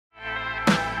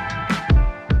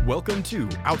Welcome to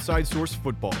Outside Source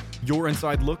Football, your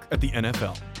inside look at the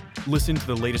NFL. Listen to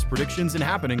the latest predictions and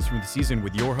happenings from the season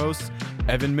with your hosts,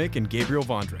 Evan Mick and Gabriel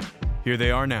Vondrak. Here they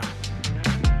are now.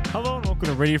 Hello and welcome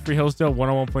to Radio Free Hillsdale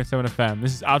 101.7 FM.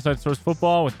 This is Outside Source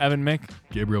Football with Evan Mick,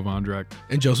 Gabriel Vondrak,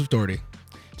 and Joseph Doherty.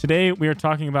 Today we are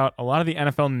talking about a lot of the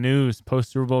NFL news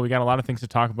post-Super Bowl. We got a lot of things to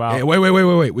talk about. Hey,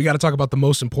 wait. We got to talk about the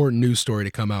most important news story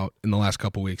to come out in the last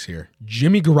couple weeks here.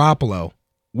 Jimmy Garoppolo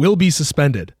will be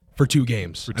suspended for 2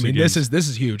 games. This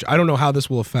is huge. I don't know how this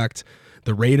will affect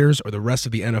the Raiders or the rest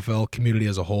of the NFL community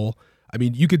as a whole. I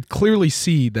mean, you could clearly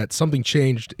see that something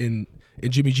changed in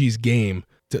Jimmy G's game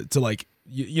to like,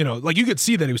 you know, like you could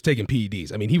see that he was taking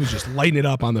PEDs. I mean, he was just lighting it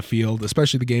up on the field,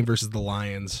 especially the game versus the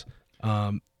Lions,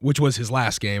 which was his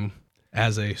last game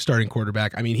as a starting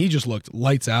quarterback. I mean, he just looked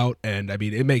lights out, and I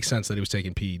mean, it makes sense that he was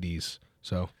taking PEDs.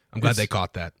 So I'm glad they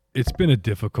caught that. It's been a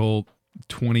difficult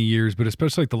 20 years, but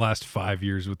especially like the last 5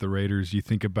 years with the Raiders. You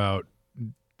think about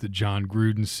the John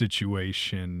Gruden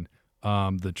situation,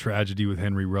 the tragedy with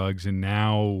Henry Ruggs, and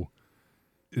now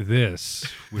this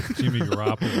with Jimmy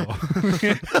Garoppolo.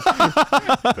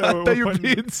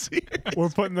 We're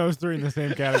putting those 3 in the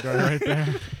same category right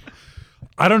there.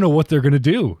 I don't know what they're going to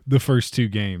do the first 2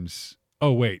 games.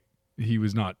 Oh, wait. He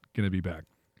was not going to be back.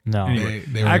 No. Anyway,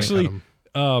 They were actually, gonna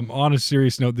cut him. On a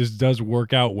serious note, this does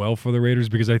work out well for the Raiders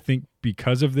because I think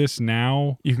because of this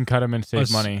now, You can cut him and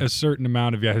save money. a certain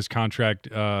amount of his contract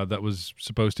that was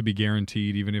supposed to be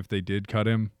guaranteed, even if they did cut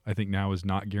him, I think now is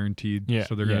not guaranteed. Yeah,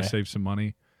 So they're going to save some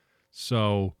money.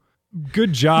 So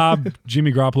good job,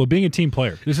 Jimmy Garoppolo, being a team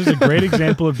player. This is a great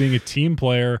example of being a team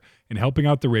player and helping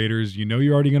out the Raiders. You know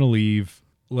you're already going to leave.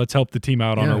 Let's help the team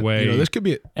out on our way. You know, this could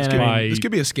be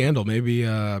a scandal. Maybe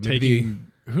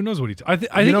who knows what I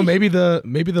think maybe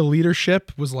the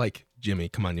leadership was like, Jimmy,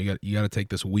 come on, you got to take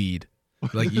this weed.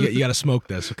 Like you got to smoke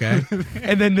this, okay?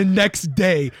 And then the next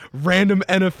day, random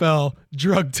NFL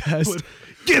drug test.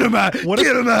 Get him out!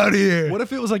 Get him out of here! What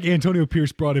if it was like Antonio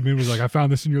Pierce brought him in and was like, I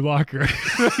found this in your locker.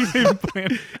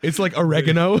 It's like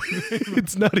oregano.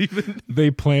 It's not even. They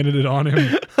planted it on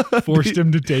him, forced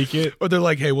him to take it. Or they're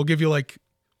like, hey, we'll give you like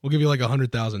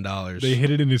 $100,000. They hid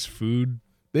it in his food.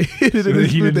 They hid it in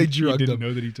his food. They drugged him. He him. didn't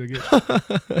know that he took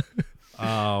it.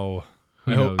 Oh.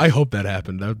 I hope that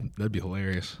happened. That'd be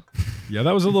hilarious. Yeah,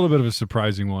 that was a little bit of a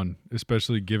surprising one,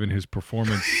 especially given his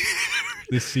performance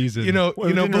this season. You know,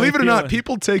 believe it or not,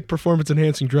 people take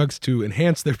performance-enhancing drugs to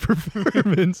enhance their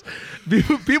performance.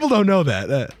 People don't know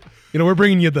that. We're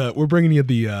bringing you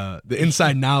the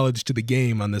inside knowledge to the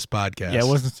game on this podcast. Yeah, it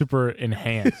wasn't super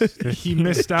enhanced. He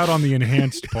missed out on the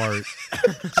enhanced part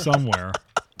somewhere.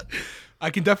 I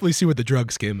can definitely see what the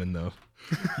drug skimming though.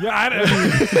 Yeah,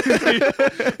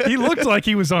 he looked like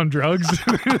he was on drugs.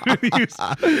 He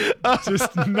was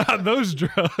just not those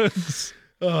drugs.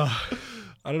 I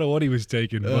don't know what he was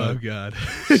taking, but God,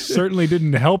 certainly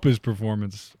didn't help his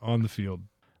performance on the field.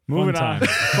 Moving on.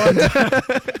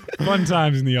 Fun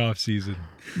times in the offseason.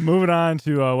 Moving on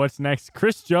to what's next.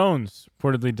 Chris Jones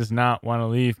reportedly does not want to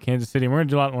leave Kansas City. We're going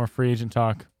to do a lot more free agent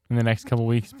talk in the next couple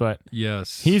weeks, but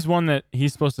yes, he's one that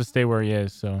he's supposed to stay where he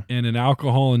is. So, in an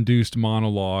alcohol-induced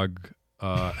monologue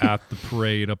at the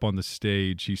parade up on the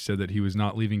stage, he said that he was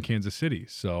not leaving Kansas City.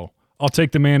 So I'll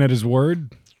take the man at his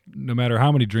word, no matter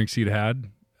how many drinks he'd had.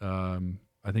 I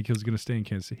think he was going to stay in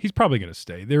Kansas City. He's probably going to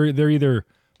stay. They're in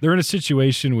a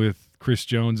situation with Chris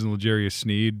Jones and L'Jarius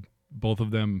Sneed. Both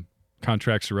of them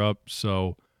contracts are up.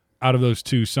 So out of those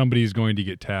 2, somebody's going to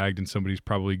get tagged and somebody's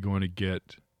probably going to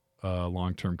get a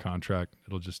long-term contract.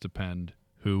 It'll just depend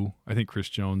who. I think Chris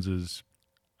Jones is.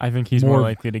 I think he's more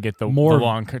likely to get the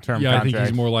long-term contract. Yeah, I think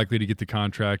he's more likely to get the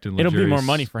contract. And it'll be more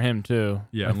money for him, too.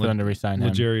 Yeah, for them to re-sign him.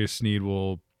 L'Jarius Sneed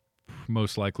will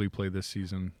most likely play this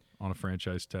season on a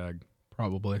franchise tag.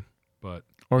 Probably. But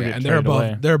and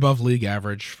they're above league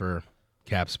average for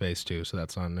cap space, too, so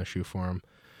that's not an issue for them.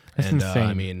 That's insane.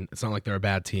 I mean, it's not like they're a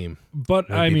bad team. But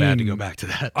it would be bad to go back to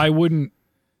that. I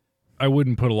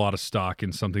wouldn't put a lot of stock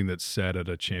in something that's said at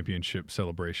a championship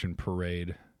celebration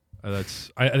parade. I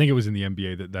think it was in the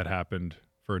NBA that happened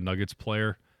for a Nuggets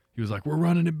player. He was like, "We're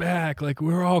running it back, like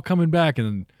we're all coming back," and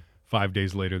then 5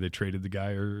 days later they traded the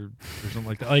guy or something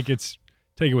like that. Like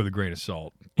take it with a grain of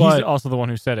salt. But he's also the one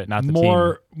who said it, not the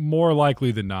team. More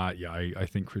likely than not, yeah, I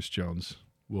think Chris Jones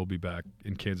will be back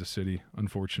in Kansas City.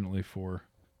 Unfortunately for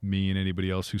me and anybody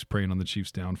else who's preying on the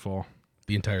Chiefs' downfall.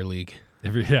 The entire league.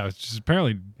 It's just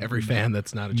apparently every fan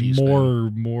that's not a Chiefs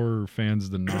fan. More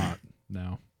fans than not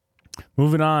now.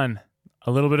 Moving on,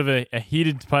 a little bit of a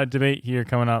heated debate here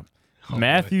coming up.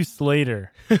 Matthew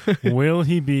Slater, will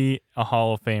he be a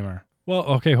Hall of Famer? Well,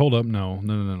 okay, hold up. No.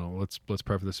 Let's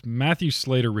preface this. Matthew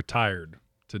Slater retired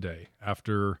today.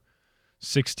 After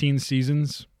 16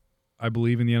 seasons, I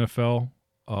believe, in the NFL,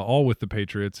 all with the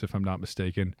Patriots, if I'm not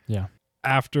mistaken. Yeah.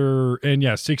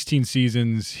 16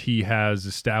 seasons, he has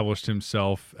established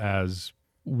himself as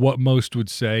what most would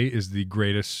say is the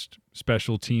greatest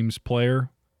special teams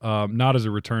player, not as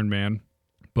a return man,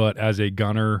 but as a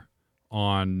gunner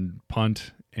on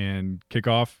punt and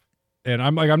kickoff. And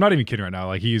I'm not even kidding right now.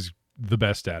 Like, he's the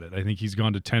best at it. I think he's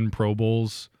gone to 10 Pro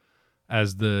Bowls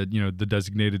as the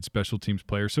designated special teams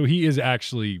player. So he's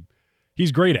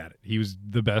great at it. He was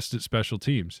the best at special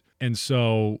teams. And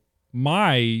so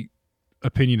my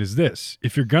opinion is this: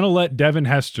 if you're going to let Devin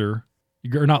Hester,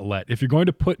 if you're going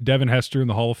to put Devin Hester in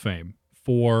the Hall of Fame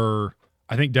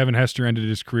I think Devin Hester ended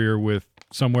his career with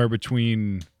somewhere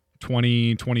between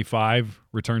 20, 25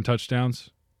 return touchdowns.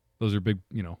 Those are big,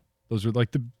 those are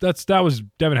like that was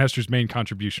Devin Hester's main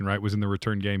contribution, right? Was in the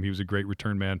return game. He was a great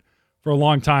return man. For a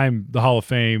long time, the Hall of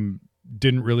Fame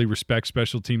didn't really respect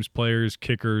special teams players,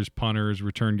 kickers, punters,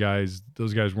 return guys.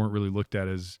 Those guys weren't really looked at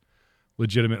as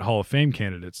legitimate Hall of Fame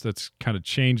candidates. That's kind of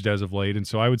changed as of late. And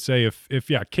so I would say if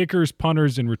kickers,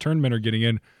 punters, and return men are getting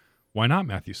in, why not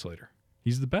Matthew Slater?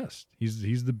 He's the best.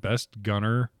 He's the best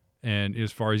gunner. And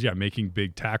as far as making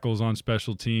big tackles on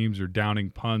special teams or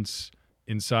downing punts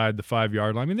inside the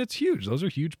 5-yard line, I mean, that's huge. Those are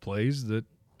huge plays that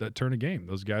turn a game.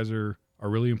 Those guys are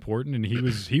really important, and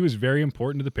he was very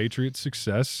important to the Patriots'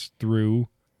 success through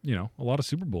a lot of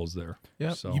Super Bowls there.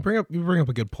 Yeah, so. you bring up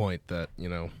a good point that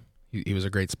he was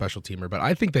a great special teamer, but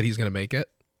I think that he's going to make it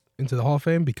into the Hall of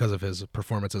Fame because of his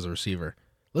performance as a receiver.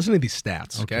 Listen to these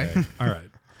stats, okay? All right.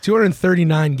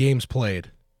 239 games played,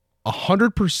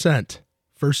 100%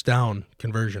 first down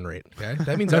conversion rate. Okay,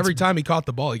 that means every time he caught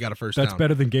the ball, he got a first down. That's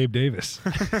better than Gabe Davis.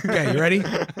 Okay, you ready?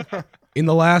 In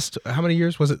the last, how many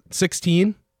years was it?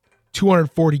 16.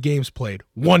 240 games played,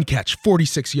 1 catch,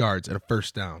 46 yards, and a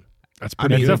first down. That's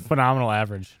a phenomenal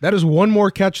average. That is one more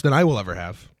catch than I will ever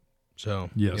have. So,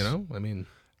 yes.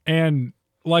 And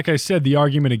like I said, the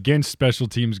argument against special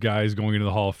teams guys going into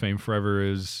the Hall of Fame forever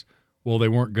is, well, they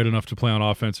weren't good enough to play on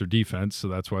offense or defense, so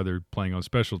that's why they're playing on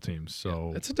special teams.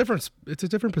 So it's a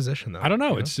different position, though. I don't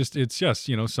know. It's just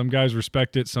some guys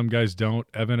respect it, some guys don't.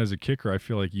 Evan, as a kicker, I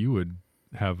feel like you would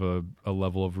have a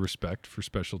level of respect for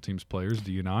special teams players.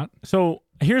 Do you not? So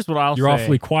here's what I'll say. You're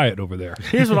awfully quiet over there.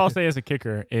 Here's what I'll say as a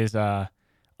kicker is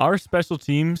our special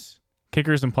teams,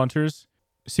 kickers and punters,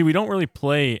 we don't really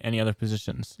play any other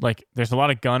positions. Like, there's a lot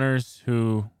of gunners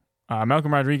who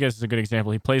Malcolm Rodriguez is a good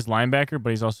example. He plays linebacker, but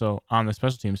he's also on the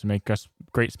special teams to make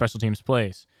great special teams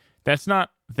plays. That's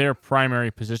not their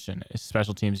primary position, is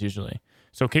special teams usually.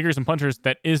 So kickers and punters,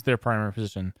 that is their primary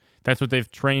position. That's what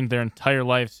they've trained their entire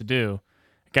lives to do.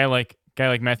 A guy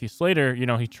like Matthew Slater,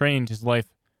 he trained his life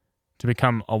to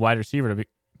become a wide receiver, to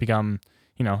become,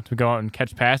 to go out and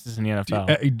catch passes in the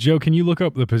NFL. Joe, can you look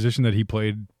up the position that he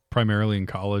played primarily in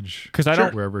college? Because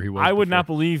wherever he was. I would not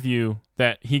believe you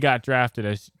that he got drafted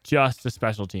as just a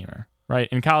special teamer, right?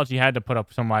 In college, he had to put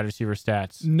up some wide receiver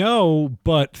stats. No,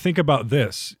 but think about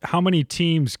this: how many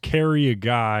teams carry a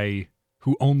guy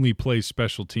who only plays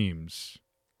special teams?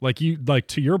 Like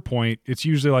to your point, it's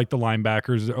usually like the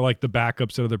linebackers or like the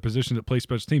backups at other positions that play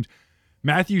special teams.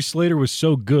 Matthew Slater was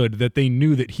so good that they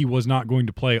knew that he was not going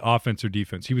to play offense or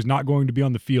defense. He was not going to be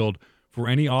on the field for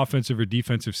any offensive or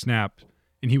defensive snap,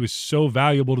 and he was so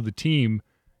valuable to the team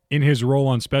in his role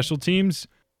on special teams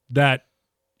that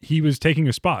he was taking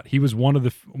a spot. He was one on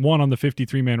the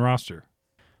 53-man roster.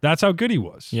 That's how good he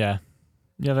was. Yeah,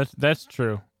 that's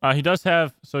true. He does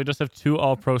have 2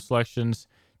 All-Pro selections,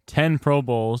 10 Pro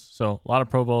Bowls, so a lot of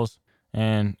Pro Bowls,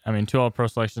 and 2 All-Pro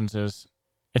selections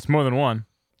it's more than one.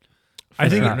 I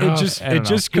think it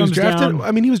just comes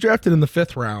down. He was drafted in the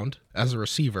 5th round as a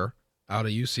receiver out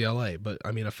of UCLA, but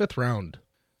a 5th round.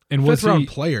 And round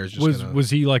player is just was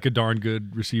he like a darn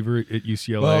good receiver at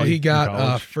UCLA? Well, he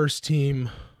got first team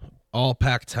All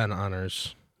Pac-10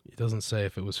 honors. It doesn't say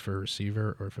if it was for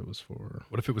receiver or if it was for.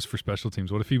 What if it was for special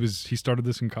teams? What if he started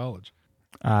this in college?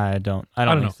 I don't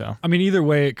think so. Either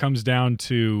way, it comes down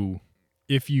to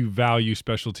if you value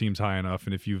special teams high enough,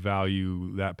 and if you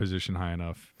value that position high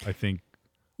enough. I think.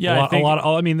 Yeah,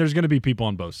 there's going to be people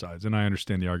on both sides, and I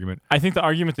understand the argument. I think the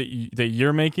argument that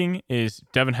you're making is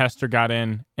Devin Hester got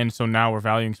in, and so now we're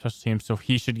valuing special teams, so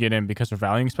he should get in because we're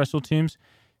valuing special teams.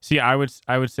 See, I would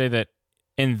say that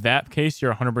in that case,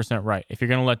 you're 100% right. If you're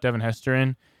going to let Devin Hester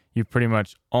in, you pretty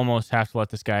much almost have to let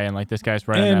this guy in. Like, this guy's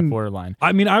right on that borderline.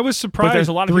 I was surprised. But there's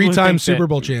a lot of 3-time Super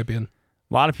Bowl champion.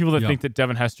 A lot of people that think that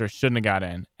Devin Hester shouldn't have got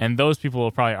in, and those people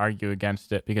will probably argue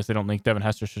against it because they don't think Devin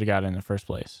Hester should have got in the first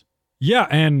place. Yeah,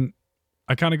 and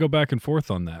I kind of go back and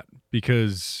forth on that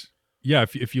because yeah,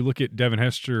 if you look at Devin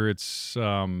Hester, it's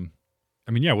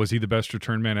was he the best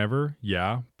return man ever?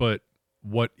 Yeah, but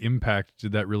what impact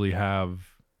did that really have?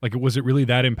 Like, was it really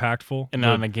that impactful? And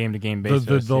not on a game-to-game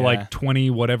basis. The like 20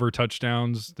 whatever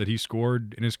touchdowns that he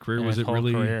scored in his career, In was his it whole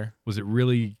really? career. Was it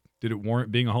really? Did it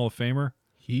warrant being a Hall of Famer?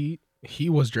 He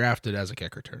was drafted as a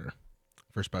kick returner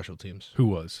for special teams. Who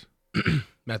was?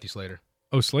 Matthew Slater.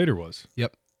 Oh, Slater was.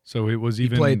 Yep. So it was He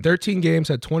even played 13 games,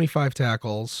 had 25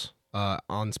 tackles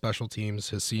on special teams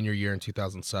his senior year in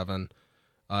 2007.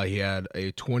 He had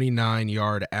a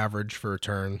 29-yard average for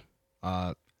return,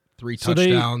 3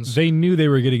 touchdowns. They knew they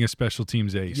were getting a special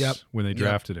teams ace when they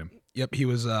drafted him. Yep, he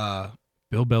was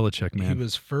Bill Belichick, man. He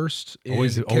was first in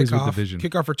always with the vision.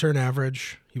 Kickoff return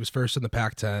average. He was first in the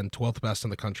Pac-10, 12th best in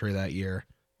the country that year.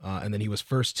 And then he was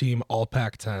first team All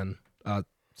Pac-10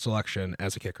 selection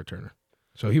as a kick returner.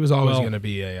 So he was always going to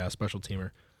be a special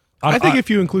teamer. I think if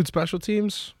you include special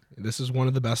teams, this is one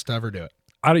of the best to ever do it.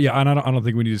 I don't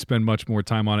think we need to spend much more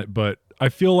time on it, but I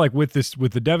feel like with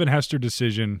the Devin Hester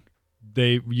decision,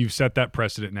 you've set that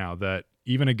precedent now that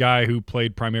even a guy who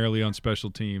played primarily on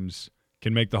special teams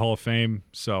can make the Hall of Fame.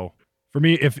 So for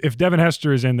me, if Devin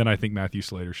Hester is in, then I think Matthew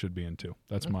Slater should be in too.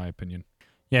 That's my opinion.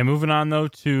 Yeah, moving on though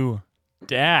to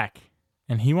Dak,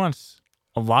 and he wants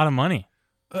a lot of money.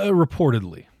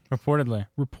 Reportedly.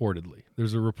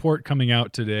 There's a report coming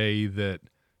out today that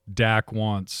Dak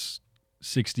wants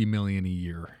 $60 million a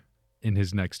year in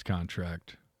his next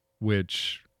contract,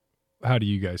 which, how do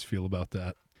you guys feel about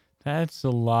that? That's a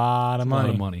lot of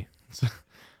money.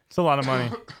 It's a lot of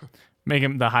money. Make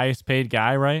him the highest paid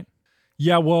guy, right?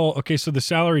 Yeah, well, okay, so the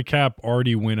salary cap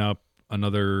already went up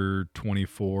another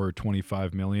 24 or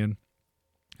 25 million.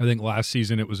 I think last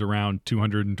season it was around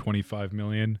 225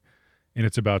 million, and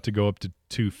it's about to go up to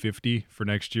 250 for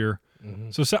next year.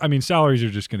 Mm-hmm. So salaries are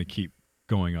just going to keep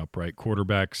going up, right?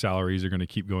 Quarterback salaries are going to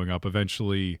keep going up.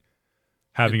 Eventually,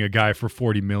 having a guy for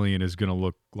 40 million is going to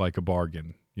look like a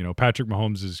bargain. You know, Patrick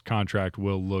Mahomes' contract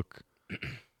will look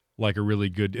like a really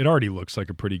good. It already looks like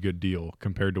a pretty good deal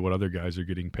compared to what other guys are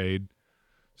getting paid.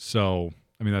 So,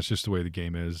 that's just the way the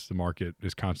game is. The market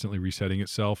is constantly resetting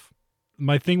itself.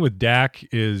 My thing with Dak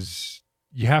is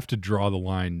you have to draw the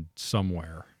line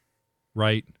somewhere,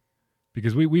 right?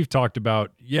 Because we've talked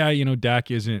about,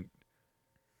 Dak isn't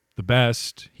the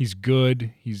best. He's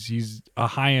good. He's a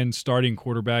high-end starting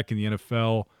quarterback in the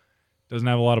NFL. Doesn't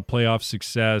have a lot of playoff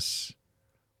success.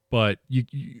 But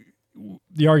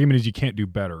the argument is you can't do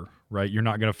better, right? You're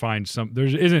not going to find there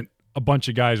isn't a bunch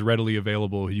of guys readily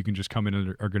available who you can just come in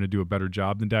and are going to do a better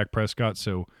job than Dak Prescott.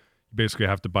 So you basically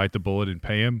have to bite the bullet and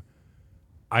pay him.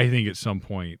 I think at some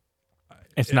point,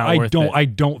 it's not worth it. I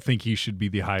don't think he should be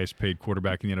the highest paid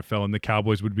quarterback in the NFL, and the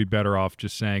Cowboys would be better off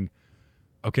just saying,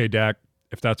 okay, Dak,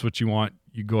 if that's what you want,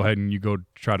 you go ahead and you go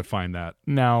try to find that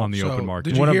on the open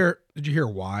market. Did you hear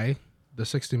why the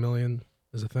 $60 million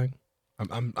is a thing?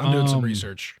 I'm doing some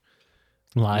research.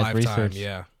 Live research. Time,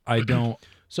 yeah. I don't.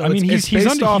 So he's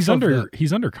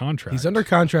under contract. He's under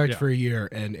contract for a year,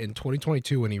 and in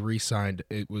 2022 when he re-signed,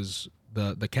 it was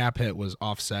the cap hit was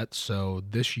offset. So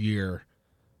this year,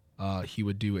 he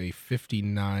would do a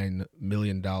 $59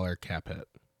 million cap hit.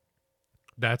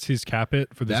 That's his cap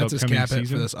hit for this upcoming season? That's his cap hit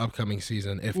for this upcoming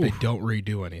season if they don't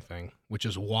redo anything, which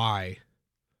is why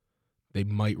they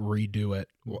might redo it,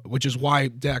 which is why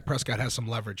Dak Prescott has some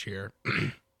leverage here,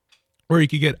 where he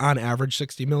could get on average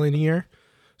 $60 million a year,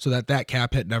 so that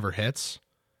cap hit never hits,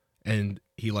 and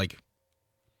he like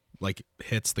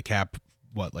hits the cap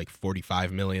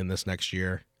 $45 million this next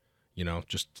year. That's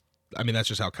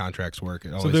just how contracts work.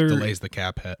 It always delays the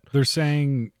cap hit. They're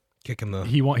saying kicking the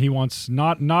he wants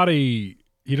not a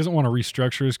he doesn't want to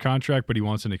restructure his contract, but he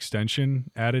wants an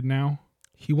extension added now.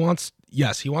 He wants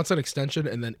an extension,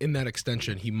 and then in that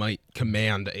extension, he might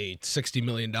command a $60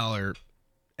 million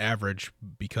average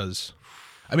because,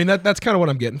 that's kind of what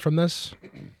I'm getting from this.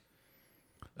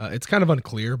 It's kind of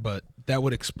unclear, but that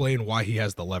would explain why he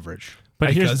has the leverage.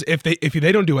 But because if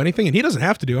they don't do anything, and he doesn't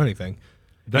have to do anything,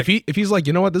 if he's like,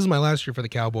 you know what, this is my last year for the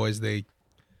Cowboys,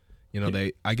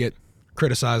 I get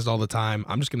criticized all the time.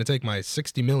 I'm just going to take my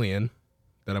 $60 million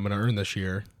that I'm going to earn this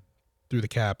year through the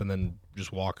cap, and then just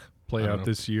play out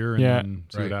this year and then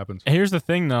see what happens. Here's the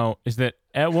thing, though, is that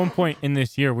at one point in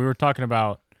this year, we were talking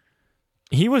about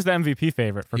he was the MVP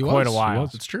favorite for quite a while.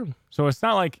 It's true. So it's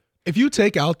not like if you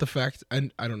take out the fact,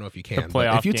 and I don't know if you can,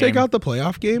 but if you take out the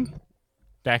playoff game,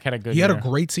 Dak had a good. He year. had a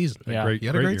great season. Yeah, he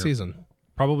had a great season.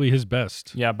 Probably his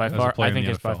best. Yeah, by far. I think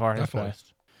it's by far his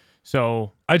best.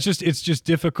 So it's just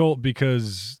difficult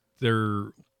because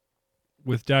they're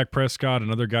with Dak Prescott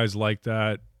and other guys like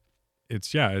that.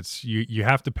 It's you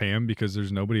have to pay him because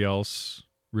there's nobody else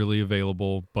really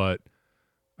available. But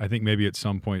I think maybe at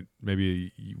some point,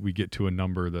 maybe we get to a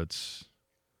number that's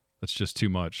just too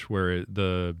much. Where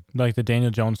like the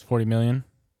Daniel Jones $40 million.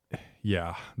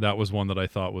 Yeah, that was one that I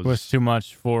thought was too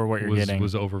much for what you're getting.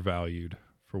 Was overvalued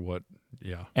for what.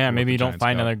 Yeah. Yeah, maybe you don't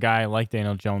find another guy like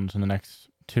Daniel Jones in the next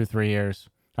 2-3 years.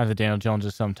 Not that Daniel Jones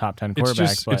is some top 10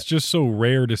 quarterback, but it's just so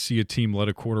rare to see a team let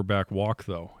a quarterback walk,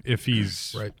 though. If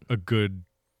he's a good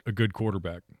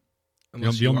quarterback.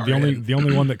 The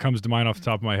only one that comes to mind off the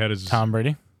top of my head is Tom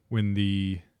Brady. When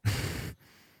the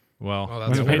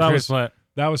that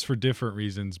was for different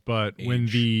reasons, but when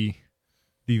the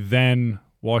then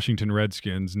Washington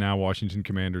Redskins, now Washington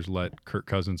Commanders, let Kirk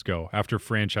Cousins go after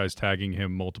franchise tagging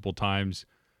him multiple times,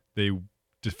 they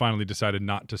just finally decided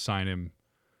not to sign him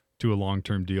to a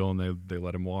long-term deal, and they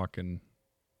let him walk, and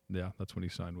yeah, that's when he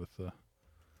signed with the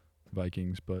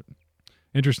Vikings. But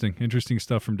interesting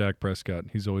stuff from Dak Prescott.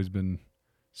 He's always been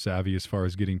savvy as far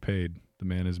as getting paid. The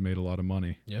man has made a lot of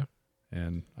money. Yeah.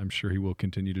 And I'm sure he will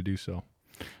continue to do so.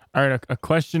 All right, a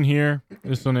question here.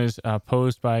 This one is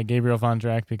posed by Gabriel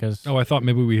Vondrak because... Oh, I thought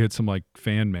maybe we had some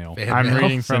fan mail. I'm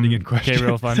reading from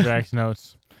Gabriel Vondrak's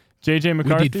notes. J.J.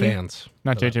 McCarthy... We need fans.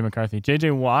 Not J.J. McCarthy.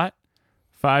 J.J. Watt,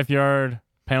 5-yard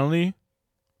penalty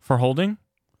for holding.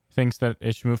 Thinks that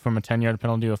it should move from a 10-yard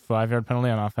penalty to a 5-yard penalty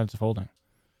on offensive holding.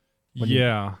 You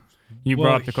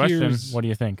brought up the question. What do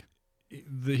you think?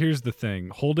 Here's the thing.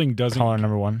 Holding doesn't... Caller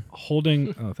number one.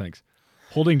 Oh, thanks.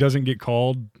 Holding doesn't get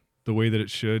called the way that it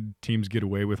should. Teams get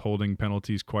away with holding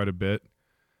penalties quite a bit.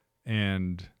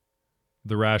 And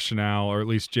the rationale, or at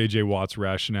least J.J. Watt's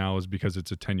rationale, is because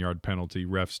it's a 10-yard penalty.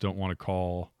 Refs don't want to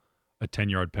call a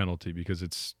 10-yard penalty because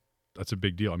that's a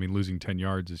big deal. I mean, losing 10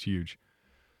 yards is huge.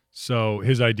 So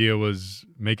his idea was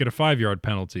make it a 5-yard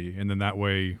penalty, and then that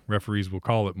way referees will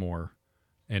call it more,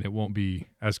 and it won't be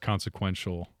as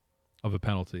consequential of a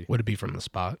penalty. Would it be from the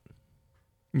spot?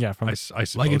 Yeah, from I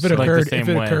suppose. Like if it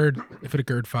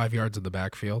occurred 5 yards in the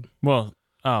backfield. Well,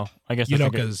 I guess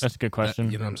that's a good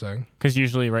question. You know what I'm saying? Because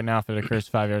usually right now, if it occurs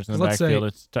 5 yards in the backfield,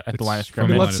 it's at the line of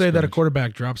scrimmage. Let's say that a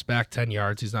quarterback drops back 10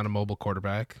 yards. He's not a mobile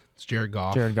quarterback. It's Jared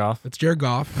Goff. It's Jared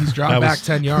Goff. He's dropped back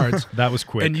 10 yards. That was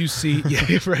quick. And you see,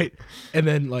 yeah, right. And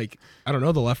then, I don't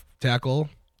know, the left tackle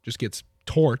just gets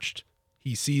torched.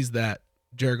 He sees that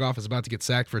Jared Goff is about to get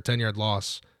sacked for a 10-yard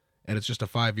loss, and it's just a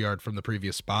 5-yard from the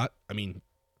previous spot. I mean,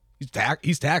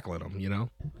 he's tackling him, you know?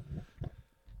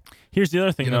 Here's the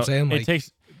other thing, you know though. What I'm saying?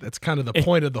 That's kind of the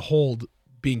point of the hold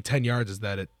being 10 yards is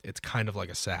that it's kind of like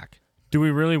a sack. Do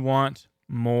we really want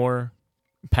more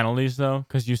penalties, though?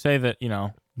 Because you say that,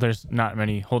 there's not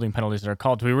many holding penalties that are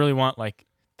called. Do we really want,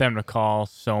 them to call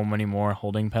so many more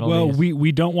holding penalties? Well,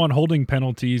 we don't want holding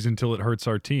penalties until it hurts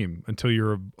our team, until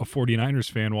you're a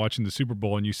 49ers fan watching the Super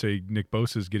Bowl and you say Nick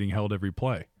Bosa is getting held every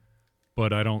play.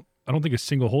 But I don't think a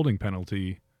single holding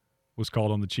penalty was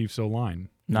called on the Chiefs O-line.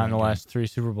 Not in the last 3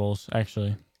 Super Bowls,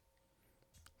 actually.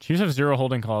 Chiefs have 0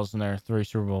 holding calls in their 3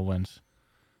 Super Bowl wins.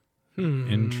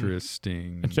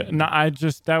 Interesting.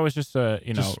 That was just a,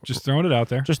 just throwing it out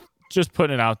there. Just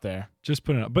putting it out there. Just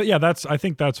putting it out. But yeah, I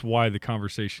think that's why the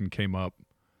conversation came up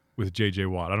with J.J.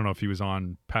 Watt. I don't know if he was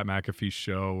on Pat McAfee's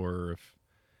show or if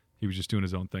he was just doing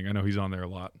his own thing. I know he's on there a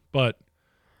lot. But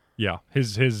yeah,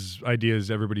 his idea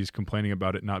is everybody's complaining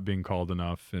about it not being called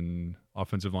enough, and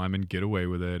offensive linemen get away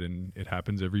with it, and it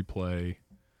happens every play.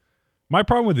 My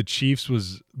problem with the Chiefs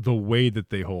was the way that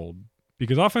they hold,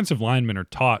 because offensive linemen are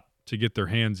taught to get their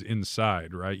hands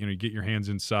inside, right? You get your hands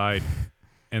inside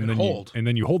and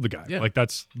then you hold the guy. Yeah.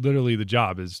 That's literally the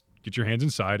job, is get your hands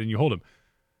inside and you hold him.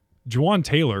 Juwan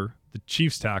Taylor, the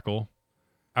Chiefs tackle,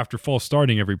 after false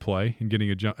starting every play and getting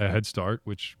a head start,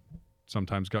 which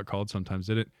sometimes got called, sometimes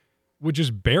didn't, would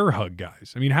just bear hug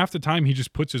guys. I mean, half the time he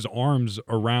just puts his arms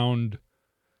around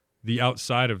the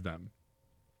outside of them.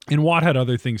 And Watt had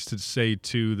other things to say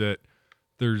too, that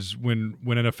there's when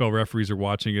NFL referees are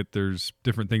watching it, there's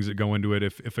different things that go into it.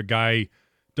 If a guy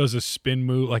does a spin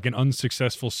move, like an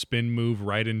unsuccessful spin move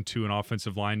right into an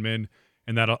offensive lineman,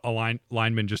 and that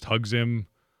lineman just hugs him,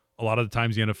 a lot of the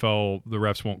times the NFL, the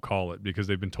refs won't call it because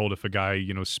they've been told if a guy,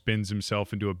 spins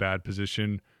himself into a bad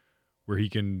position where he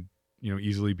can,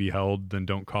 easily be held, then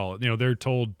don't call it. They're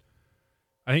told,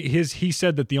 I think he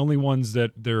said that the only ones that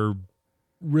they're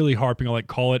really harping on,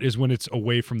 call it, is when it's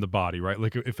away from the body, right?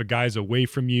 Like if a guy's away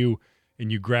from you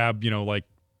and you grab, the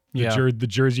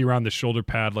jersey around the shoulder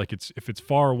pad, if it's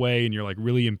far away and you're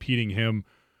really impeding him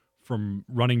from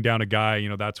running down a guy,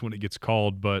 that's when it gets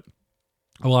called. But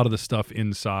a lot of the stuff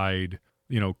inside,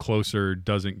 closer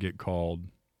doesn't get called.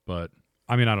 But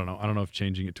I mean, I don't know. I don't know if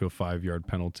changing it to a 5-yard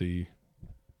penalty.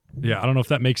 Yeah, I don't know if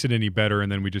that makes it any better,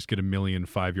 and then we just get a million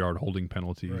 5-yard holding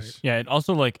penalties. Right. Yeah, it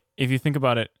also, if you think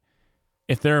about it,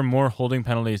 if there are more holding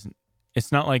penalties,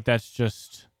 it's not like that's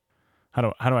just how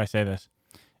do I say this?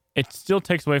 It still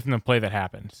takes away from the play that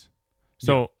happens.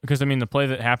 So because I mean the play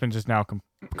that happens is now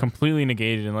completely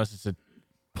negated unless it's a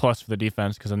plus for the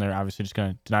defense, because then they're obviously just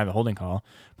going to deny the holding call.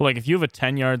 But like if you have a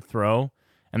 10-yard throw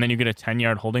and then you get a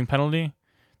 10-yard holding penalty,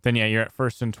 then yeah, you're at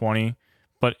 1st and 20.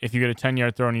 But if you get a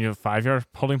 10-yard throw and you have a 5-yard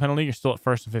holding penalty, you're still at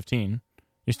 1st and 15.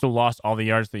 You still lost all the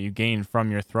yards that you gained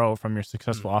from your throw, from your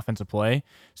successful offensive play.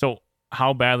 So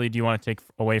how badly do you want to take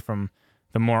away from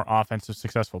the more offensive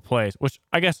successful plays? Which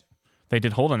I guess they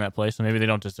did hold on that play, so maybe they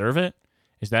don't deserve it.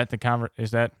 Is that what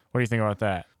do you think about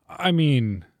that? I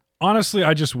mean, honestly,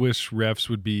 I just wish refs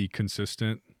would be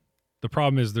consistent. The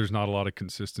problem is there's not a lot of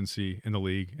consistency in the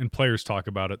league, and players talk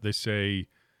about it. They say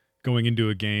going into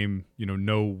a game,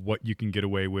 know what you can get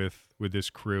away with this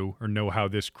crew, or know how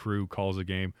this crew calls a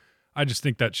game. I just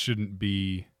think that shouldn't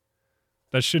be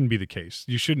the case.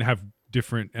 You shouldn't have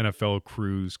different NFL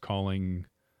crews calling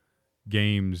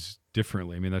games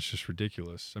differently. I mean, that's just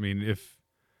ridiculous. I mean, if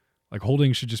like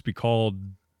holding should just be called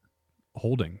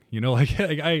holding,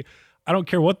 I don't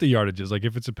care what the yardage is. Like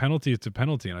if it's a penalty, it's a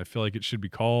penalty. And I feel like it should be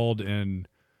called, and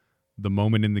the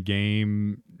moment in the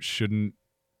game shouldn't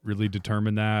really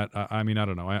determine that. I mean, I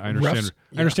don't know. I understand.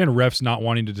 I understand refs not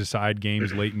wanting to decide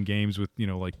games late in games with,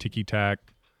 like ticky tack,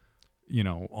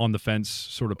 on the fence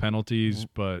sort of penalties,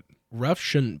 but refs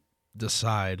shouldn't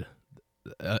decide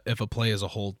if a play is a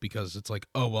hold because it's like,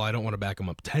 oh, well, I don't want to back him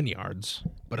up 10 yards.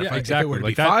 But if it were to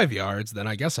be 5 yards, then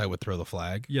I guess I would throw the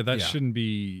flag. Yeah, that shouldn't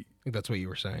be. I think that's what you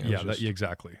were saying.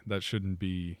 Exactly. That shouldn't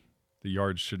be. The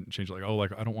yards shouldn't change. Like,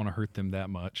 I don't want to hurt them that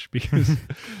much because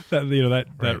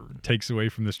that takes away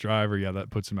from this drive, or that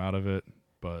puts him out of it.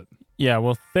 But yeah,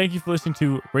 well, thank you for listening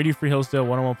to Radio Free Hillsdale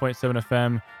 101.7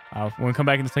 FM. When we come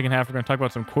back in the second half, we're going to talk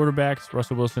about some quarterbacks,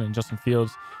 Russell Wilson and Justin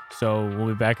Fields. So we'll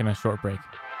be back in a short break.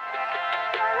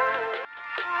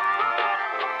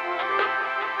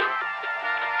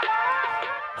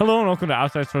 Hello and welcome to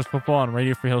Outside Source Football on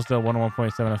Radio Free Hillsdale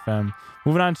 101.7 FM.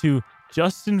 Moving on to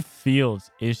Justin Fields.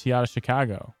 Is he out of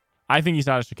Chicago? I think he's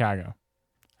out of Chicago.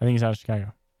 What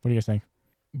do you guys think?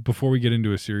 Before we get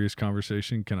into a serious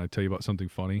conversation, can I tell you about something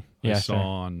funny? Yeah, I saw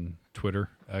on Twitter,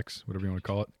 X, whatever you want to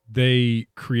call it. They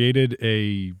created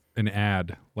an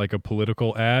ad, like a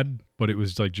political ad, but it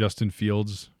was like Justin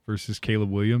Fields versus Caleb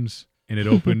Williams. And it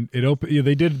opened. Yeah,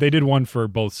 they did one for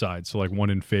both sides, so like one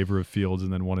in favor of Fields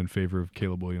and then one in favor of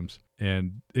Caleb Williams,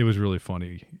 and it was really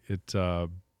funny.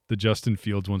 The Justin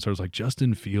Fields one starts like,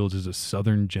 Justin Fields is a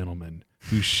Southern gentleman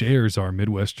who shares our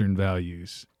Midwestern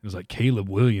values. It was like, Caleb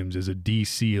Williams is a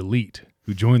DC elite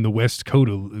who joined the West Coast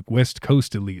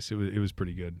elites. It was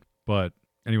pretty good. But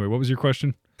anyway, what was your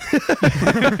question?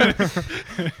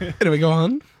 Anyway, go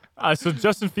on. So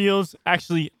Justin Fields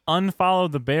actually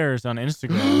unfollowed the Bears on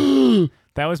Instagram.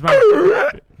 That was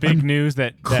my big news.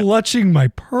 That clutching my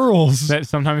pearls. That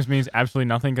sometimes means absolutely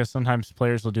nothing, because sometimes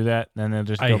players will do that, and they'll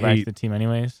just go back to the team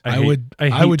anyways. I hate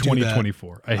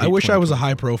 2024. I wish I was a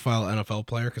high-profile NFL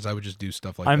player, because I would just do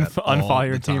stuff like that. Unfollow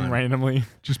your team randomly.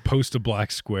 Just post a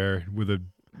black square with a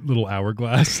little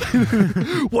hourglass.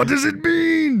 What does it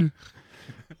mean?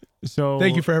 So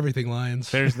thank you for everything,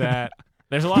 Lions. There's that.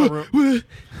 There's a lot of room.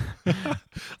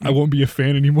 I won't be a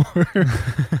fan anymore.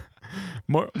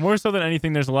 More so than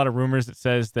anything, there's a lot of rumors that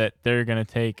says that it's going to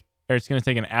take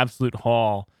an absolute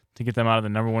haul to get them out of the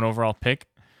number 1 overall pick,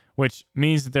 which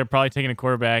means that they're probably taking a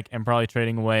quarterback and probably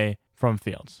trading away from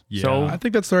Fields. Yeah. So I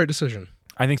think that's the right decision.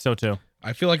 I think so too.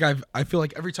 I feel like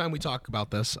every time we talk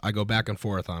about this, I go back and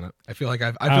forth on it. I feel like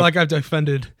I've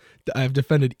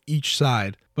defended each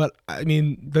side, but I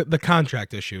mean the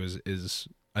contract issue is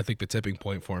I think the tipping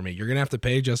point for me. You're going to have to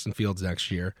pay Justin Fields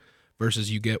next year versus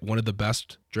you get one of the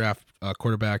best draft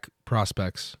quarterback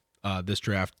prospects this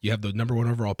draft. You have the number 1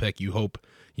 overall pick. You hope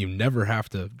you never have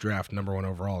to draft number 1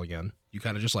 overall again. You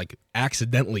kind of just like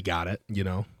accidentally got it,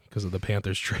 because of the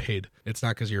Panthers trade. It's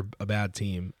not because you're a bad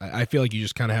team. I feel like you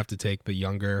just kind of have to take the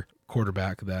younger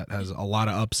quarterback that has a lot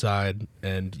of upside,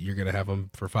 and you're going to have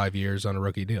him for 5 years on a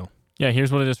rookie deal. Yeah,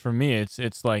 here's what it is for me.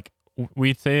 It's like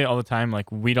we say all the time,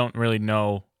 like we don't really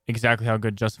know exactly how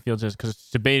good Justin Fields is because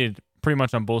it's debated pretty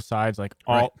much on both sides. Like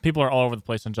people are all over the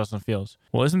place on Justin Fields.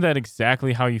 Well, isn't that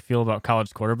exactly how you feel about college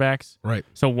quarterbacks? Right.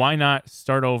 So why not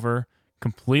start over,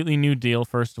 completely new deal,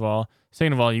 first of all.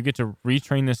 Second of all, you get to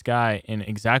retrain this guy in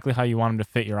exactly how you want him to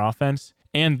fit your offense.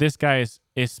 And this guy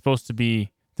is supposed to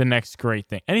be the next great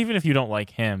thing. And even if you don't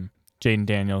like him, Jaden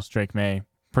Daniels, Drake May,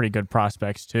 pretty good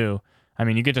prospects too. I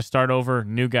mean, you get to start over,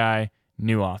 new guy,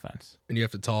 new offense. And you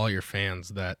have to tell all your fans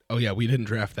that, oh yeah, we didn't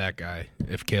draft that guy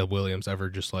if Caleb Williams ever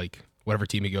just like whatever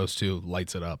team he goes to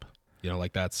lights it up.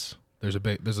 Like that's there's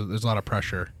a lot of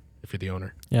pressure if you're the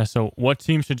owner. Yeah. So what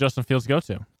team should Justin Fields go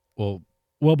to?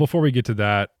 Well, before we get to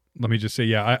that, let me just say,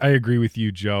 yeah, I agree with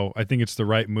you, Joe. I think it's the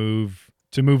right move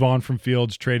to move on from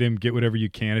Fields, trade him, get whatever you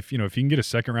can. If you can get a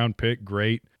second-round pick,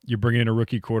 great. You're bringing in a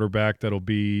rookie quarterback that'll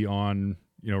be on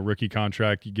rookie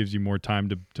contract. It gives you more time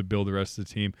to build the rest of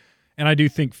the team. And I do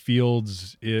think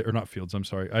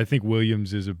I think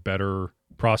Williams is a better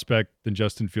prospect than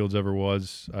Justin Fields ever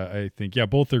was. I think,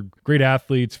 both are great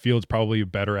athletes. Fields probably a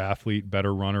better athlete,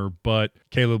 better runner, but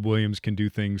Caleb Williams can do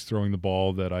things throwing the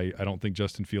ball that I don't think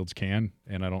Justin Fields can,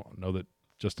 and I don't know that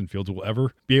Justin Fields will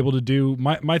ever be able to do.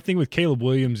 My thing with Caleb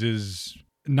Williams is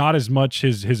not as much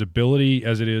his ability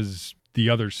as it is the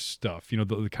other stuff,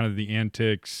 the kind of the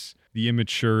antics, the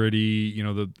immaturity,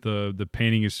 the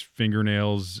painting his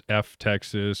fingernails, F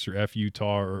Texas or F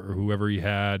Utah or whoever he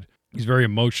had. He's very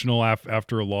emotional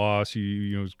after a loss.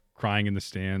 He was crying in the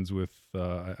stands with,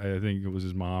 I think it was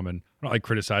his mom. And I'm not like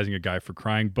criticizing a guy for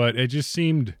crying, but it just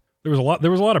seemed there was a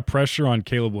lot of pressure on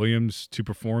Caleb Williams to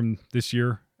perform this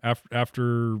year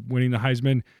after winning the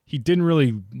Heisman. He didn't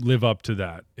really live up to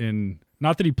that. And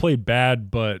not that he played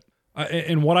bad, but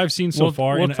in what I've seen so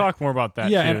far, we'll talk more about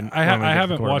that. Yeah, too, and I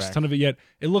haven't watched a ton of it yet.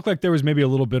 It looked like there was maybe a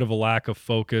little bit of a lack of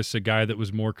focus. A guy that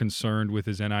was more concerned with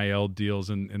his NIL deals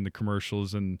and the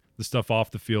commercials and the stuff off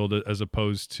the field as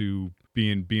opposed to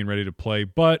being ready to play.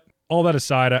 But all that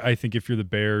aside, I think if you're the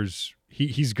Bears,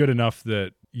 he's good enough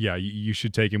that you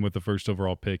should take him with the first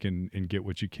overall pick and get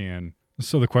what you can.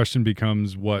 So the question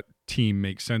becomes, what team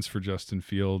makes sense for Justin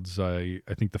Fields? I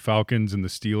think the Falcons and the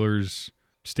Steelers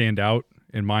stand out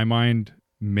in my mind.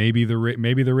 Maybe the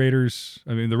Raiders.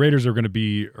 I mean, the Raiders are going to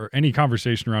be, or any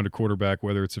conversation around a quarterback,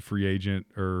 whether it's a free agent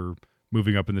or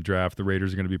moving up in the draft, the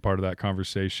Raiders are going to be part of that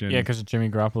conversation. Yeah, because of Jimmy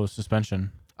Garoppolo's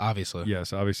suspension. Obviously.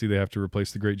 Yes, obviously they have to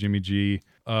replace the great Jimmy G.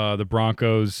 The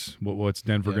Broncos, what's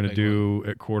Denver going to do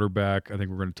at quarterback? I think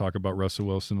we're going to talk about Russell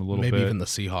Wilson a little bit. Maybe even the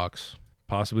Seahawks.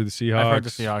 Possibly the Seahawks. I've heard the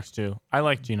Seahawks too. I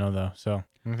like Geno though, so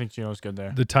I think Geno's good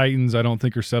there. The Titans, I don't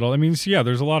think are settled. I mean,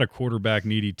 there's a lot of quarterback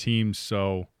needy teams.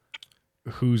 So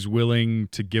who's willing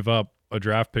to give up a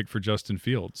draft pick for Justin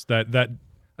Fields? That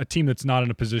a team that's not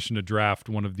in a position to draft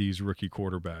one of these rookie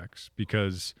quarterbacks,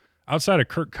 because outside of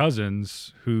Kirk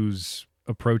Cousins, who's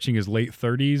approaching his late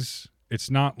 30s, it's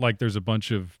not like there's a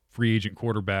bunch of free agent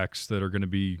quarterbacks that are going to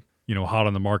be hot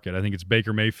on the market. I think it's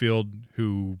Baker Mayfield,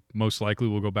 who most likely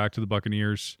will go back to the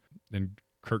Buccaneers, and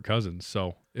Kirk Cousins.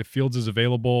 So if Fields is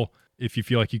available, if you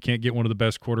feel like you can't get one of the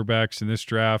best quarterbacks in this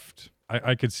draft,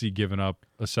 I could see giving up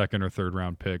a second or third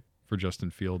round pick for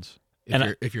Justin Fields.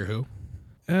 If you're who?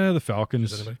 The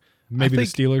Falcons. Maybe the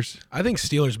Steelers. I think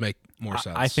Steelers make more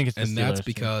sense. I think it's the Steelers, that's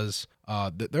because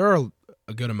there are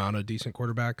a good amount of decent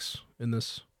quarterbacks in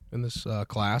this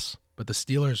class. But the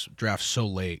Steelers draft so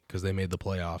late because they made the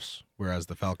playoffs, whereas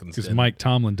the Falcons didn't. Because Mike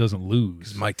Tomlin doesn't lose.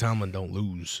 Because Mike Tomlin don't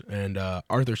lose. And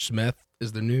Arthur Smith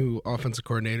is the new offensive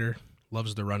coordinator.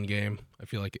 Loves the run game. I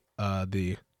feel like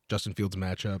the Justin Fields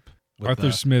matchup.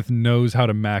 Arthur Smith knows how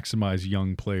to maximize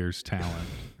young players' talent.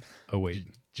 Oh wait,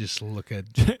 just look at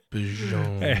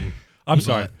Bijan. Hey, I'm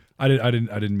sorry. I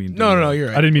didn't mean. No, you're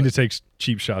right. I didn't mean to take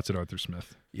cheap shots at Arthur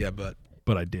Smith. Yeah, but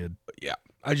I did. Yeah.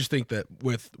 I just think that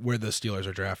with where the Steelers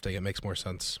are drafting, it makes more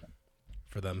sense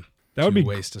for them to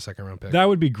waste a second-round pick. That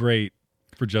would be great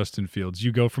for Justin Fields.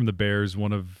 You go from the Bears,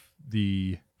 one of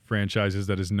the franchises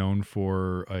that is known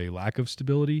for a lack of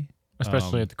stability,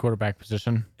 especially at the quarterback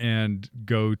position, and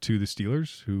go to the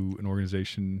Steelers, who an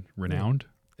organization renowned.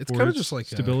 It's kind of just like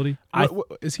stability.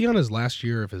 Is he on his last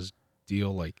year of his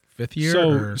deal, like fifth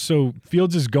year? So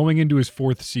Fields is going into his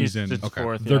fourth season.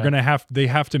 Fourth, They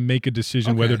have to make a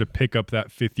decision whether to pick up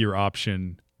that fifth year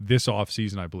option this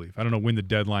offseason, I believe. I don't know when the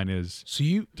deadline is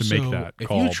make that if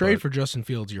call. If you trade for Justin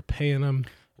Fields, you're paying him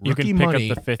rookie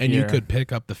money, you could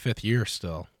pick up the fifth year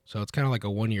still. So it's kind of like a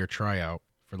 1-year tryout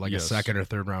for like a second or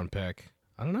third round pick.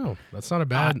 I don't know. That's not a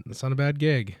bad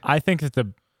gig. I think that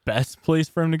the best place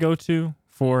for him to go to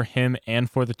for him and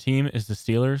for the team is the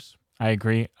Steelers. I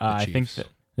agree. I think that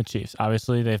the Chiefs,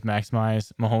 obviously, they've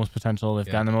maximized Mahomes' potential. They've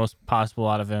gotten the most possible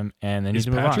out of him, and they need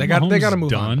to move on. They got to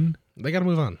move on. They got to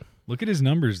move on. Look at his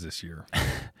numbers this year,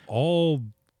 all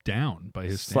down by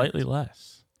his slightly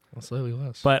less. Well, slightly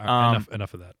less. But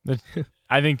enough of that.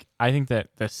 I think that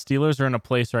the Steelers are in a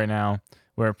place right now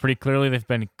where pretty clearly they've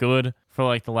been good for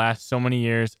like the last so many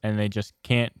years, and they just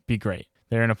can't be great.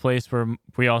 They're in a place where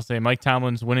we all say Mike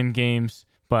Tomlin's winning games,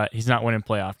 but he's not winning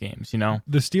playoff games,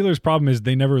 The Steelers' problem is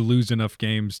they never lose enough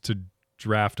games to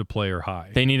draft a player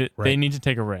high. They need it. Right. They need to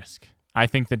take a risk. I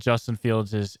think that Justin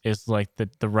Fields is like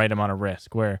the right amount of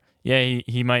risk where,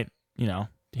 he might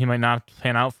not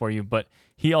pan out for you, but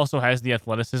he also has the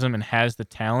athleticism and has the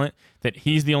talent that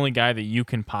he's the only guy that you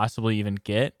can possibly even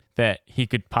get that he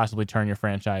could possibly turn your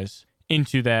franchise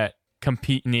into that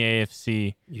compete in the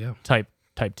AFC type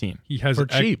team. He has for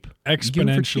cheap.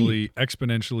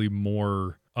 exponentially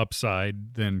more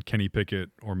upside than Kenny Pickett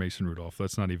or Mason Rudolph.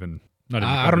 That's not even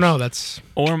I don't know. That's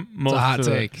most a hot of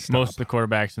take. most of the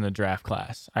quarterbacks in the draft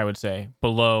class, I would say,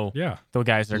 below the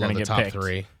guys that are going to get top picked.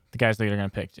 3. The guys that are going to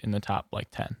pick in the top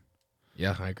 10.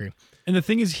 Yeah, I agree. And the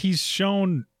thing is, he's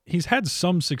had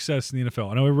some success in the NFL.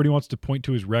 I know everybody wants to point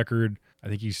to his record. I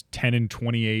think he's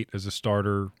 10-28 as a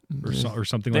starter or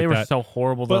something like that. They were so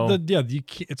horrible, though. But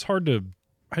it's hard to.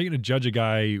 How are you going to judge a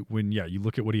guy when you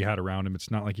look at what he had around him?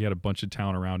 It's not like he had a bunch of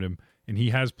talent around him, and he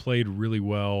has played really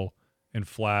well and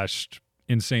flashed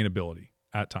insane ability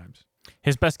at times.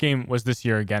 His best game was this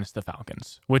year against the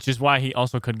Falcons, which is why he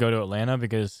also could go to Atlanta,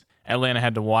 because Atlanta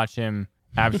had to watch him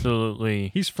absolutely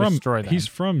destroy them. He's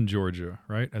from Georgia,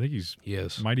 right? I think he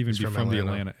is. Might even be from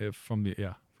Atlanta. From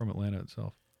Atlanta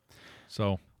itself.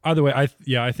 So either way, I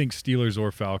think Steelers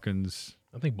or Falcons.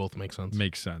 I think both make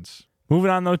sense.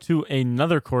 Moving on though to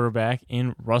another quarterback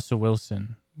in Russell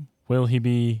Wilson. Will he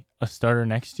be a starter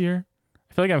next year?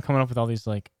 I feel like I'm coming up with all these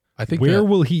I think where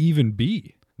will he even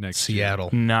be next Seattle.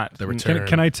 year? Not the return.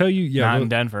 Can I tell you? Yeah, not in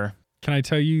Denver. Can I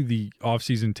tell you the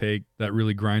offseason take that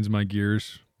really grinds my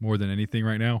gears more than anything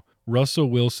right now? Russell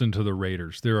Wilson to the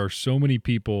Raiders. There are so many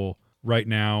people right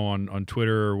now on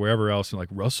Twitter or wherever else, and like,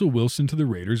 Russell Wilson to the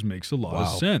Raiders makes a lot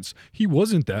of sense. He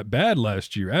wasn't that bad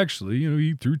last year, actually.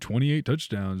 He threw 28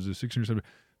 touchdowns, 6 interceptions.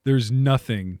 There's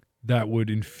nothing that would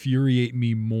infuriate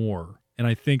me more, and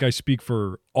I think I speak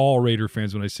for all Raider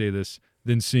fans when I say this,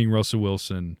 than seeing Russell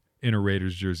Wilson in a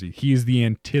Raiders jersey. He is the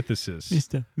antithesis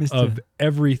of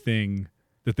everything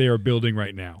that they are building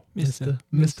right now. Mr.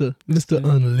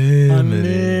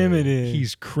 Unlimited.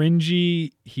 He's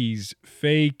cringy. He's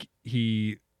fake.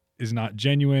 He is not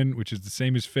genuine, which is the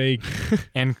same as fake.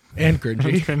 and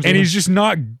cringy. And he's just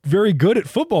not very good at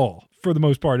football for the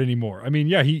most part anymore. I mean,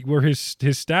 his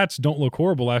stats don't look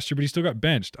horrible last year, but he still got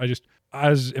benched.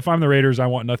 If I'm the Raiders, I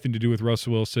want nothing to do with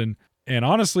Russell Wilson. And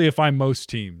honestly, if I'm most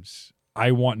teams,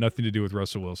 I want nothing to do with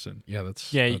Russell Wilson. Yeah, that's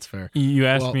fair. You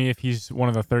asked me if he's one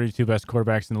of the 32 best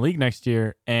quarterbacks in the league next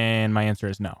year, and my answer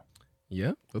is no.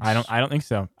 Yeah, I don't think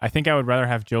so. I think I would rather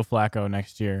have Joe Flacco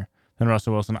next year than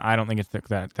Russell Wilson. I don't think it's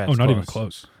that. That's not even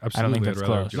close. Absolutely, I don't think that's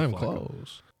close. Not even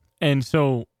close. And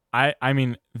so I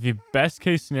mean, the best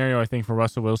case scenario I think for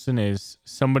Russell Wilson is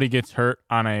somebody gets hurt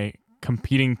on a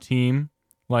competing team,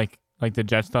 like the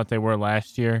Jets thought they were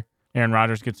last year. Aaron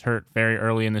Rodgers gets hurt very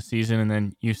early in the season, and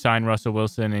then you sign Russell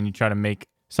Wilson and you try to make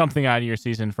something out of your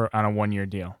season on a 1-year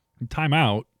deal.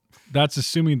 Timeout. That's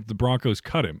assuming that the Broncos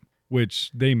cut him,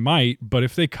 which they might. But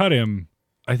if they cut him,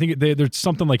 I think there's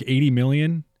something like $80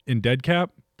 million in dead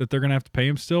cap that they're going to have to pay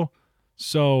him still.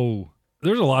 So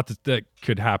there's a lot that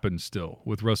could happen still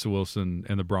with Russell Wilson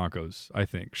and the Broncos, I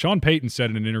think. Sean Payton said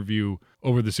in an interview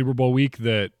over the Super Bowl week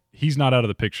that he's not out of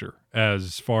the picture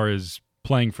as far as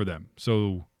playing for them.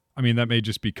 So I mean, that may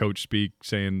just be coach speak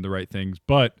saying the right things,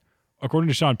 but according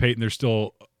to Sean Payton, there's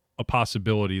still a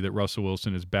possibility that Russell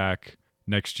Wilson is back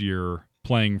next year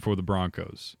playing for the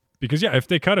Broncos. Because, if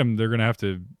they cut him, they're going to have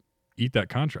to eat that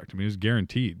contract. I mean, it's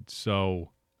guaranteed.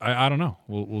 So, I don't know.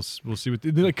 We'll see what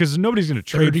because nobody's going to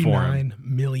trade for him. $39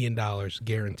 million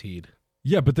guaranteed.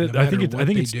 Yeah, but I think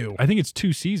it's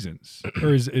 2 seasons,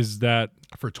 or is that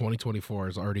for 2024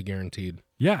 is already guaranteed.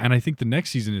 Yeah, and I think the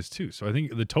next season is 2. So I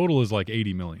think the total is like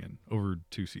 $80 million over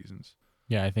 2 seasons.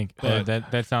 Yeah, I think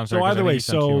that sounds so. Right, either way,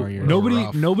 so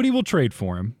nobody will trade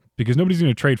for him because nobody's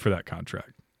going to trade for that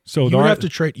contract. So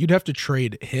you'd have to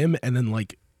trade him and then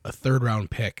like a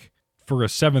 3rd-round pick for a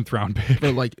 7th-round pick.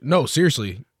 But no,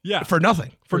 seriously. Yeah, for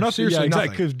nothing. For nothing. Seriously,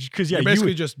 exactly. Because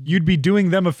basically you'd be doing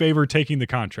them a favor taking the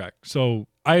contract. So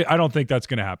I don't think that's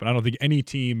going to happen. I don't think any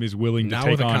team is willing to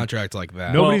take on a contract like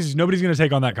that. Nobody's going to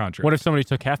take on that contract. What if somebody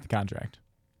took half the contract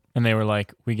and they were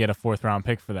like, we get a 4th-round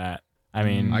pick for that? I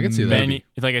mean, I can see that. Then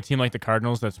it's like a team like the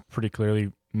Cardinals that's pretty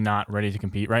clearly not ready to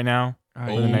compete right now. I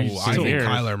think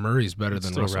Kyler Murray's better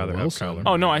than Russell Wilson.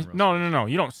 Oh no!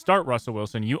 You don't start Russell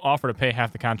Wilson. You offer to pay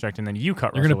half the contract and then you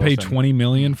cut. You're going to pay $20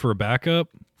 million for a backup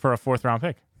for a 4th-round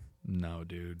pick. No,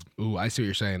 dude. Ooh, I see what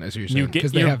you're saying.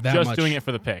 Because they have that much. Just doing it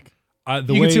for the pick. You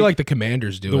can see like the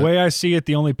Commanders do it. The way I see it,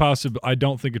 I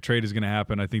don't think a trade is going to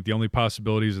happen. I think the only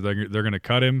possibility is that they're going to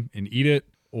cut him and eat it,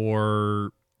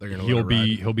 or he'll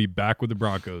be back with the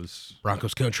Broncos.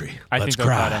 Broncos country. I think they'll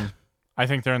cut him. I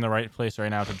think they're in the right place right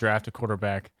now to draft a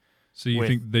quarterback. So you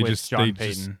think they just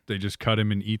cut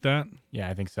him and eat that? Yeah,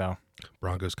 I think so.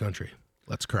 Broncos country.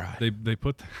 Let's cry. They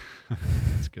put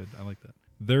that's good. I like that.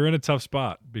 they're in a tough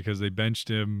spot because they benched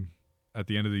him at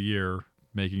the end of the year,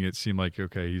 making it seem like,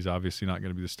 okay, he's obviously not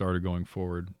going to be the starter going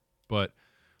forward. But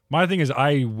my thing is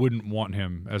I wouldn't want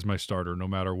him as my starter no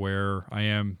matter where I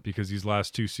am, because these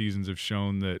last 2 seasons have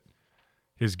shown that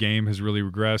his game has really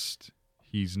regressed.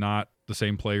 He's not the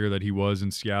same player that he was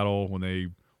in Seattle when they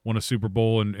won a Super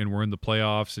Bowl and were in the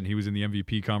playoffs, and he was in the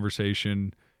MVP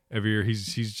conversation every year.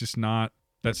 He's just not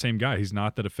that same guy. He's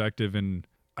not that effective, and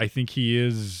I think he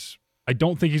is. I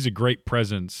don't think he's a great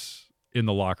presence in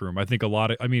the locker room. I think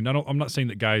I'm not saying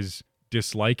that guys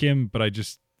dislike him, but I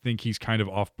just think he's kind of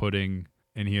off-putting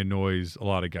and he annoys a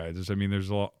lot of guys.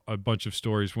 There's a bunch of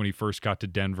stories when he first got to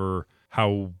Denver,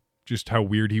 how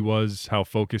weird he was, how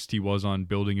focused he was on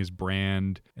building his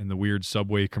brand, and the weird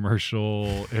Subway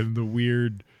commercial and the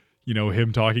weird,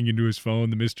 him talking into his phone,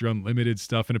 the Mr. Unlimited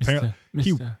stuff. And apparently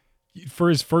for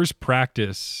his first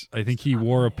practice, I think he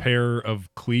wore a pair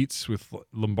of cleats with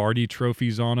Lombardi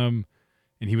trophies on them,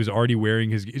 and he was already wearing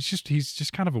he's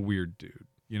just kind of a weird dude,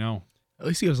 At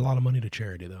least he gives a lot of money to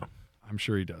charity, though. I'm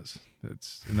sure he does.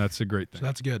 That's a great thing. So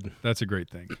that's good. That's a great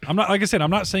thing. I'm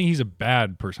not saying he's a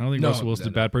bad person. I don't think Russell Wilson's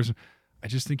a bad person. I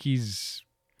just think he's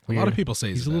weird. A lot of people say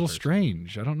he's a little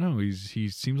strange. I don't know. He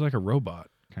seems like a robot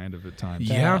kind of at times.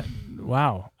 Yeah.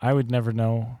 Wow. I would never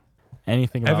know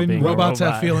anything about Evan, being robots a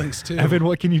robot. have feelings too. Evan,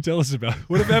 what can you tell us about?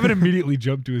 What if Evan immediately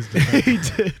jumped to his defense? He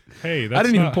did. Hey, I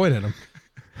didn't even point at him.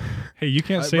 Hey, you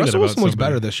can't say Russell that about Wilson was somebody.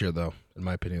 better this year, though, in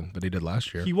my opinion, than he did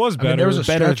last year. He was better. There was a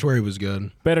Better. stretch where he was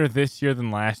good. Better this year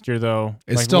than last year, though.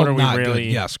 It's still not good.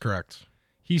 Yes, correct.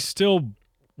 He still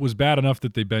was bad enough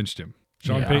that they benched him.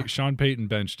 Sean Payton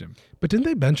benched him. But didn't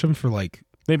they bench him for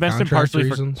They benched him contract partially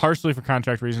reasons? for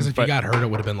contract reasons. Because if he got hurt, it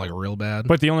would have been real bad.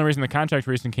 But the only reason the contract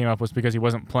reason came up was because he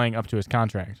wasn't playing up to his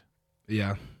contract.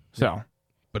 Yeah. So,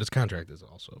 but his contract is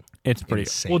also it's pretty.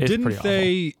 insane. Well, it's didn't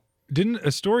pretty didn't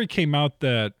a story came out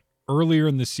that earlier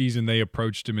in the season they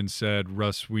approached him and said,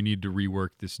 "Russ, we need to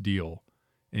rework this deal,"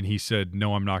 and he said,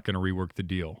 "No, I'm not going to rework the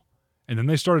deal." And then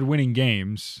they started winning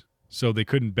games, so they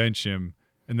couldn't bench him.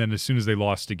 And then as soon as they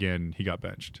lost again, he got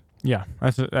benched. Yeah,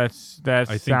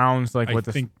 sounds like what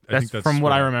that's from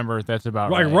what I remember. That's about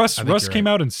right. right. Russ came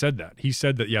out and said that. He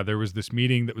said that there was this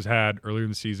meeting that was had earlier in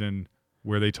the season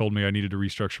where they told me I needed to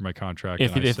restructure my contract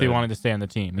if they wanted to stay on the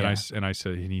team.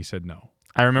 And he said no.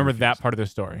 I remember that part of the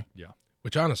story. Yeah.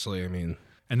 Which honestly, and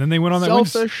then they went on that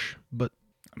selfish, but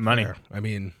money. Fair.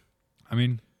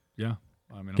 Yeah.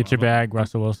 Get your bag,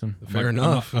 Russell Wilson. Fair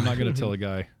enough. I'm not going to tell a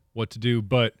guy what to do,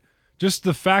 but just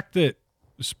the fact that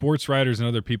sports writers and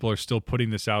other people are still putting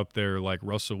this out there, like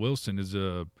Russell Wilson is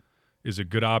a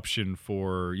good option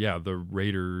for the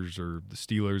Raiders or the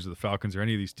Steelers or the Falcons or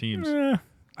any of these teams.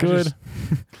 Good.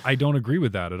 I don't agree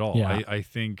with that at all. Yeah. I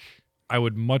think I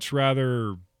would much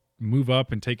rather move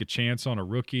up and take a chance on a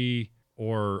rookie.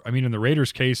 Or, in the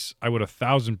Raiders' case, I would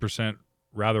 1,000%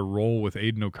 rather roll with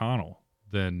Aiden O'Connell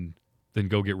than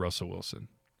go get Russell Wilson.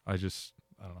 I don't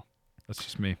know. That's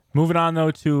just me. Moving on, though,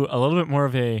 to a little bit more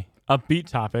of a upbeat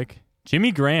topic.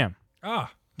 Jimmy Graham.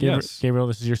 Yes. Gabriel,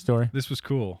 this is your story. This was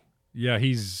cool. Yeah,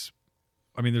 there's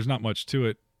not much to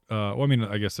it.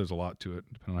 I guess there's a lot to it,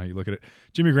 depending on how you look at it.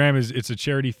 Jimmy Graham it's a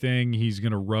charity thing. He's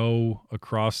going to row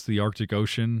across the Arctic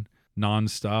Ocean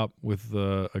nonstop with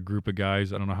a group of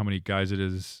guys. I don't know how many guys it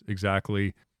is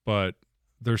exactly, but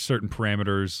there's certain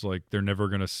parameters. Like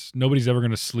nobody's ever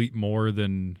gonna sleep more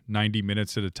than 90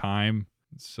 minutes at a time.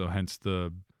 So hence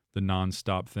the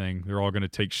nonstop thing. They're all gonna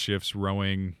take shifts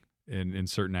rowing in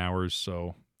certain hours,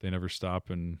 so they never stop,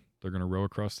 and they're gonna row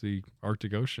across the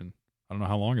Arctic Ocean. I don't know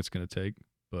how long it's gonna take,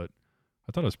 but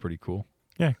I thought it was pretty cool.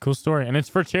 Yeah, cool story, and it's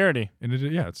for charity. And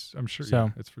I'm sure.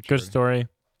 So it's for charity. Good story.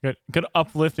 Good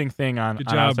uplifting thing on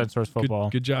Outside Source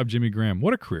Football. Good job, Jimmy Graham.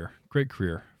 What a career. Great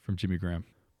career from Jimmy Graham.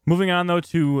 Moving on, though,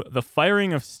 to the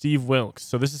firing of Steve Wilkes.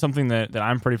 So this is something that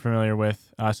I'm pretty familiar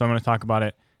with, so I'm going to talk about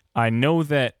it. I know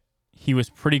that he was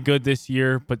pretty good this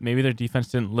year, but maybe their defense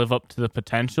didn't live up to the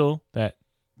potential that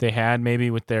they had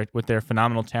maybe with their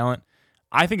phenomenal talent.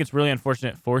 I think it's really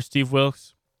unfortunate for Steve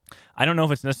Wilkes. I don't know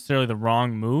if it's necessarily the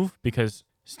wrong move because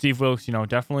Steve Wilkes,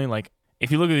 definitely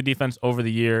if you look at the defense over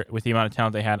the year with the amount of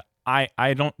talent they had,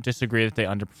 I don't disagree that they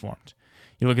underperformed.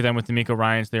 You look at them with D'Amico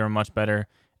Ryans, they were much better.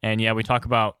 And we talk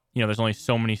about, there's only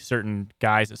so many certain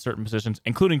guys at certain positions,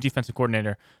 including defensive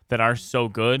coordinator, that are so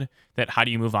good that how do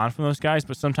you move on from those guys?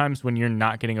 But sometimes when you're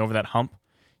not getting over that hump,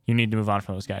 you need to move on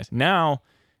from those guys. Now,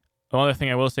 the other thing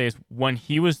I will say is when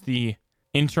he was the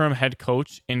interim head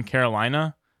coach in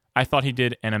Carolina, I thought he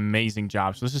did an amazing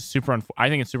job. So this is I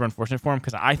think it's super unfortunate for him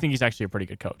because I think he's actually a pretty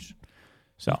good coach.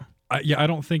 So I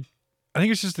think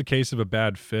it's just a case of a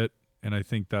bad fit, and I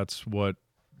think that's what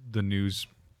the news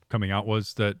coming out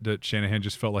was that Shanahan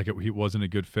just felt like he wasn't a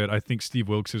good fit. I think Steve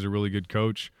Wilkes is a really good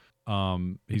coach.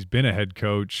 He's been a head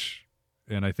coach,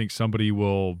 and I think somebody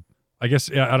will. I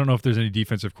guess I don't know if there's any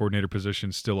defensive coordinator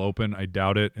positions still open. I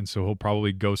doubt it, and so he'll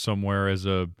probably go somewhere as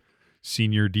a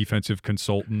senior defensive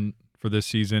consultant for this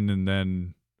season, and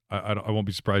then I won't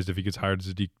be surprised if he gets hired as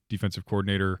a defensive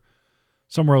coordinator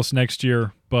somewhere else next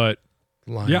year. But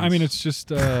Lions. yeah, I mean, it's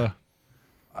just it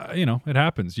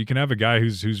happens. You can have a guy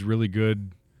who's really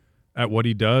good at what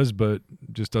he does, but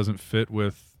just doesn't fit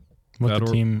with that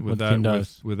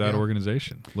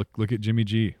organization. Look at Jimmy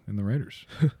G and the Raiders.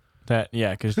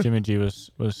 Because Jimmy G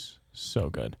was so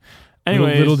good.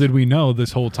 Anyways, little did we know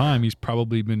this whole time he's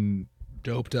probably been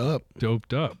doped up.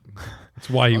 That's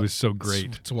why he was so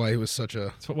great. That's why he was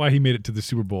That's why he made it to the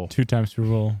Super Bowl. 2-time Super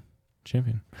Bowl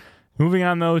champion. Moving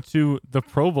on though to the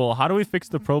Pro Bowl. How do we fix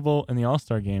the Pro Bowl and the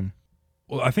All-Star game?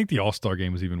 Well, I think the All-Star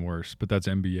game was even worse, but that's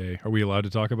NBA. Are we allowed to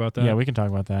talk about that? Yeah, we can talk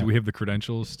about that. Do we have the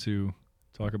credentials to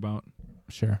talk about?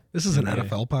 Sure. This is an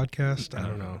NFL podcast. I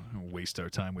don't know. Don't waste our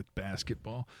time with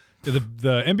basketball. The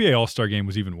NBA All-Star game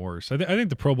was even worse. I think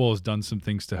the Pro Bowl has done some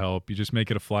things to help. You just make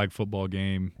it a flag football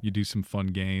game. You do some fun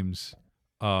games.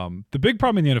 The big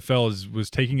problem in the NFL was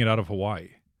taking it out of Hawaii.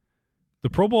 The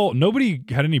Pro Bowl, nobody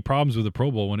had any problems with the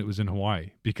Pro Bowl when it was in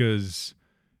Hawaii because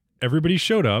everybody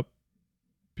showed up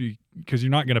because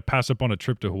you're not going to pass up on a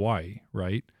trip to Hawaii,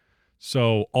 right?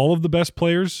 So all of the best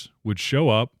players would show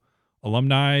up.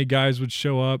 Alumni guys would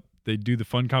show up. They'd do the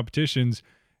fun competitions.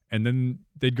 And then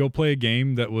they'd go play a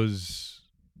game that was,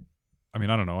 I mean,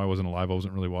 I don't know. I wasn't alive. I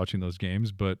wasn't really watching those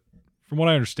games. But from what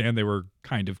I understand, they were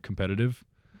kind of competitive.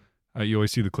 You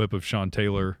always see the clip of Sean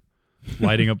Taylor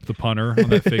lighting up the punter on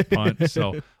that fake punt.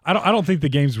 So I don't think the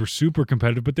games were super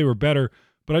competitive, but they were better.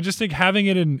 But I just think having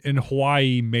it in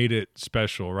Hawaii made it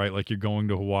special, right? Like you're going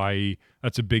to Hawaii.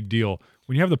 That's a big deal.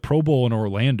 When you have the Pro Bowl in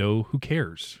Orlando, who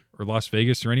cares? Or Las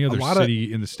Vegas or any other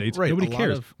city in the States, right, nobody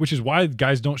cares. Which is why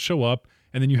guys don't show up.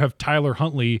 And then you have Tyler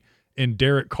Huntley and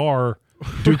Derek Carr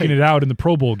duking it out in the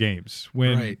Pro Bowl games.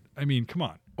 I mean, come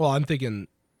on. Well, I'm thinking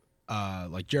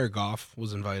like Jared Goff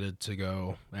was invited to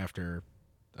go after,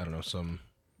 I don't know, some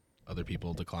other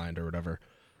people declined or whatever.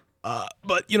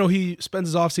 But, he spends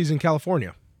his offseason in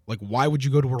California. Like, why would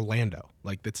you go to Orlando?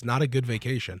 Like, it's not a good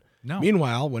vacation. No.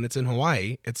 Meanwhile, when it's in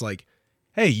Hawaii, it's like,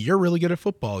 hey, you're really good at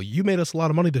football. You made us a lot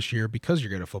of money this year because you're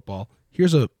good at football.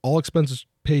 Here's a all expenses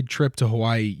paid trip to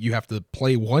Hawaii. You have to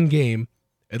play one game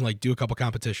and like do a couple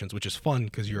competitions, which is fun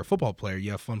because you're a football player.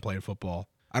 You have fun playing football.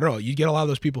 I don't know. You get a lot of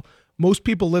those people. Most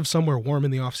people live somewhere warm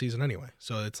in the off season anyway.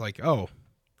 So it's like, oh,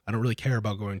 I don't really care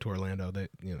about going to Orlando. I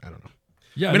don't know.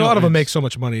 Yeah, I mean, a lot of them make so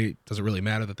much money. Does it really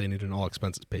matter that they need an all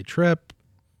expenses paid trip?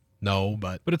 No,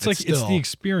 but it's like still, it's the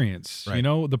experience. Right.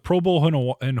 The Pro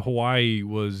Bowl in Hawaii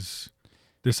was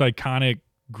this iconic,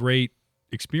 great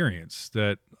experience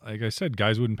that, like I said,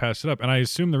 guys wouldn't pass it up. And I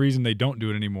assume the reason they don't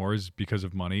do it anymore is because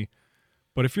of money.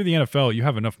 But if you're the NFL, you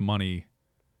have enough money.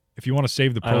 If you want to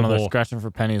save the Pro Bowl, they're scratching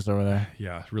for pennies over there.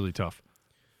 Yeah, really tough.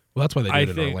 Well, that's why they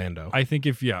did it in Orlando. I think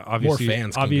obviously, more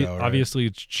fans can go, right? Obviously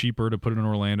it's cheaper to put it in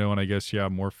Orlando, and I guess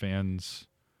more fans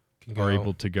are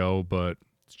able to go, but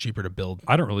it's cheaper to build.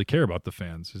 I don't really care about the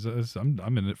fans.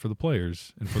 I'm in it for the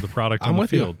players and for the product on the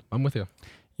field. I'm with you.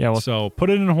 Yeah, well, so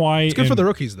put it in Hawaii. It's good for the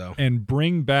rookies, though. And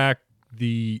bring back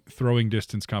the throwing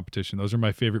distance competition. Those are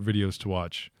my favorite videos to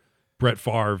watch. Brett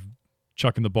Favre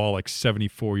chucking the ball like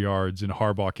 74 yards, and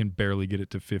Harbaugh can barely get it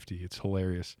to 50. It's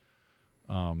hilarious.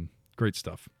 Great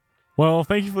stuff. Well,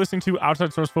 thank you for listening to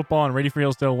Outside Source Football on Radio Free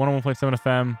Hillsdale 101.7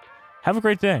 FM. Have a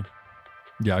great day.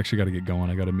 Yeah, I actually got to get going.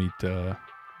 I got to meet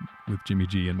with Jimmy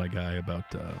G and my guy about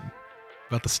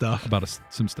the stuff. About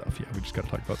some stuff. Yeah, we just got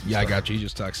to talk about some stuff. Yeah, I got you. He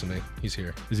just texted me. He's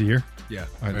here. Is he here? Yeah.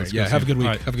 All right, yeah, have a good week.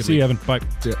 Right. Have a good See week. you, Evan. Bye.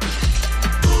 See ya.